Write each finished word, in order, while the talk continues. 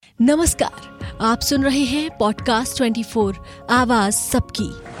नमस्कार, आप सुन रहे हैं पॉडकास्ट 24 आवाज सबकी।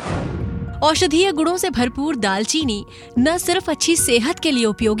 औषधीय गुणों से भरपूर दालचीनी न सिर्फ अच्छी सेहत के लिए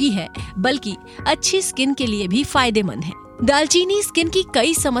उपयोगी है, बल्कि अच्छी स्किन के लिए भी फायदेमंद है। दालचीनी स्किन की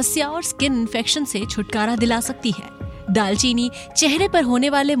कई समस्या और स्किन इन्फेक्शन से छुटकारा दिला सकती है। दालचीनी चेहरे पर होने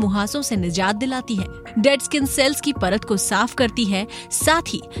वाले मुहासों से निजात दिलाती है, डेड स्किन सेल्स की परत को साफ करती है,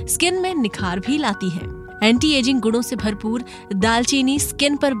 साथ ही स्किन में निखार भी लाती है। एंटी एजिंग गुणों से भरपूर दालचीनी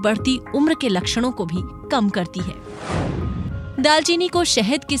स्किन पर बढ़ती उम्र के लक्षणों को भी कम करती है। दालचीनी को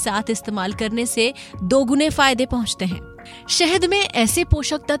शहद के साथ इस्तेमाल करने से 2 गुने फायदे पहुंचते हैं। शहद में ऐसे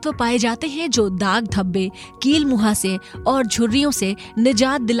पोषक तत्व पाए जाते हैं जो दाग धब्बे, कील मुहासे और झुर्रियों से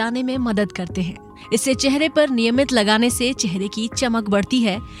निजात दिलाने में मदद करते हैं। इसे चेहरे पर नियमित लगाने से चेहरे की चमक बढ़ती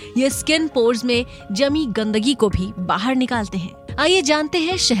है। ये स्किन पोर्स में जमी गंदगी को भी बाहर निकालते हैं। आइए जानते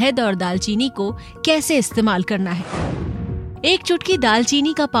हैं शहद और दालचीनी को कैसे इस्तेमाल करना है। 1 चुटकी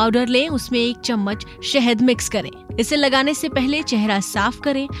दालचीनी का पाउडर लें, उसमें 1 चम्मच शहद मिक्स करें। इसे लगाने से पहले चेहरा साफ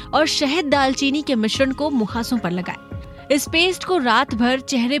करें और शहद दालचीनी के मिश्रण को मुहासों पर लगाएं। इस पेस्ट को रात भर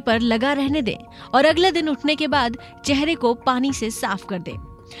चेहरे पर लगा रहने दें और अगले दिन उठने के बाद चेहरे को पानी से साफ कर दें।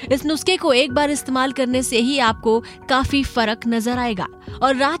 इस नुस्खे को एक बार इस्तेमाल करने से ही आपको काफी फर्क नजर आएगा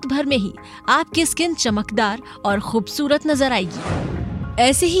और रात भर में ही आपकी स्किन चमकदार और खूबसूरत नजर आएगी।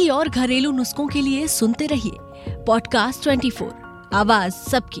 ऐसे ही और घरेलू नुस्खों के लिए सुनते रहिए पॉडकास्ट 24 आवाज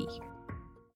सबकी।